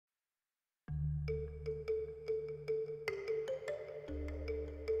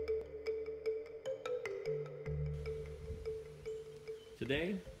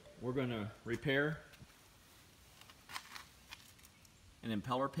Today we're going to repair an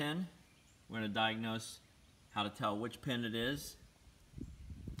impeller pin. We're going to diagnose how to tell which pin it is.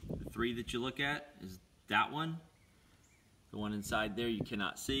 The three that you look at is that one, the one inside there you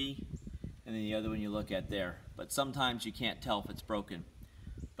cannot see, and then the other one you look at there. But sometimes you can't tell if it's broken.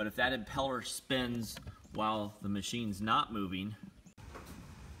 But if that impeller spins while the machine's not moving,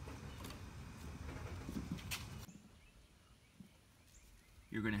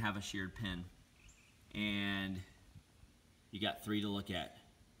 you're going to have a sheared pin. And you got three to look at.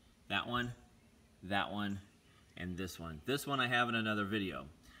 That one, and this one. This one I have in another video.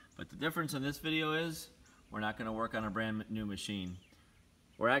 But the difference in this video is we're not going to work on a brand new machine.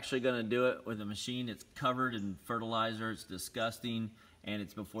 We're actually going to do it with a machine that's covered in fertilizer. It's disgusting, and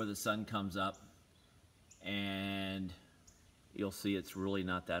it's before the sun comes up. And you'll see it's really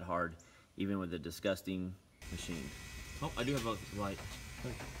not that hard, even with a disgusting machine. Oh, I do have a light.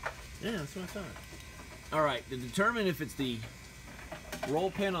 Yeah, that's what I thought. All right, to determine if it's the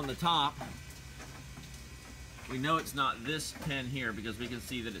roll pin on the top, we know it's not this pin here because we can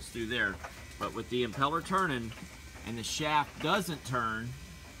see that it's through there. But with the impeller turning and the shaft doesn't turn,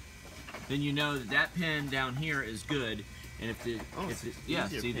 then you know that that pin down here is good. And if the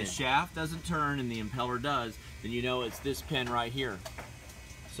the shaft doesn't turn and the impeller does, then you know it's this pin right here.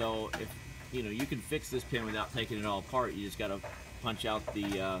 So if you can fix this pin without taking it all apart. You just got to punch out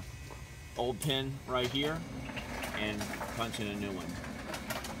the old pin right here and punch in a new one.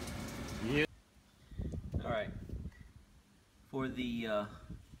 Yeah. All right. For the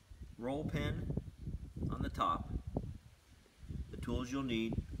roll pin on the top, the tools you'll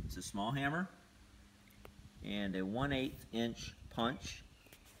need is a small hammer and a 1/8 inch punch,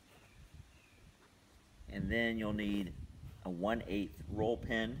 and then you'll need a 1/8 roll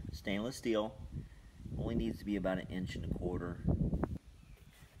pin, stainless steel. Only needs to be about 1.25 inches.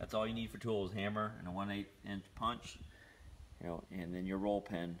 That's all you need for tools: hammer and a 1/8 inch punch, and then your roll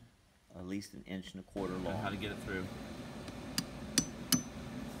pin, at least 1.25 inches long. How to get it through?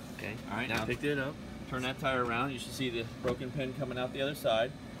 Okay. All right. Now picked it up. Turn that tire around. You should see the broken pin coming out the other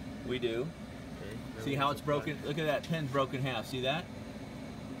side. We do. Okay. See how it's broken? Look at that pin's broken in half. See that?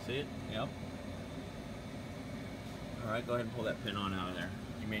 See it? Yep. All right. Go ahead and pull that pin on out of there.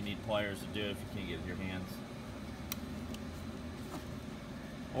 You may need pliers to do it if you can't get it with your hands.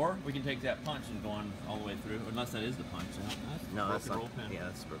 Or we can take that punch and go on all the way through, unless that is the punch. That's roll pin. Yeah,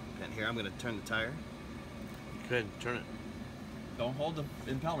 that's a broken pin. Here, I'm going to turn the tire. Go ahead, turn it. Don't hold the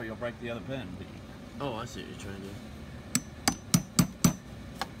impeller, you'll break the other pin. Oh, I see what you're trying to do.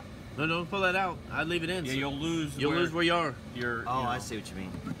 No, don't pull that out. I'd leave it in. Yeah, so you'll lose where you are. I see what you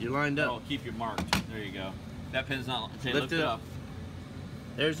mean. You're lined up. Oh, keep you marked. There you go. That pin's not. Okay, lift it up.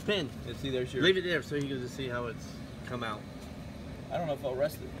 There's the pin. Yeah, see, there's your. Leave it there so you can just see how it's come out. I don't know if I'll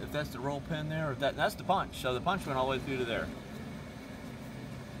rest it. If that's the roll pin there, or if that's the punch. So the punch went all the way through to there.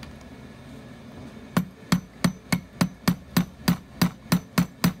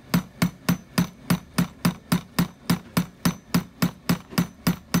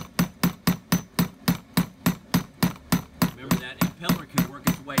 Remember that impeller can work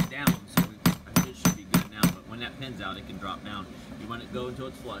its way down, so it should be good now. But when that pin's out, it can drop down. You want it to go until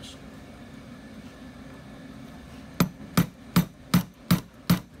it's flush.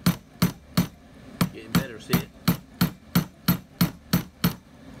 Getting better, see it?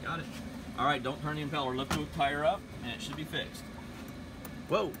 Got it. All right, don't turn the impeller. Lift the tire up, and it should be fixed.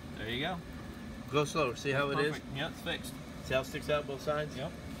 Whoa. There you go. Go slower. See how it is? Yeah, it's fixed. See how it sticks out both sides?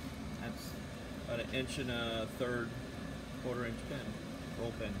 Yep. That's about 1 1/3, 1/4 inch pin,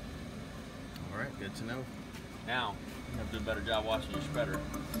 roll pin. All right, good to know. Now, you have to do a better job washing your spreader.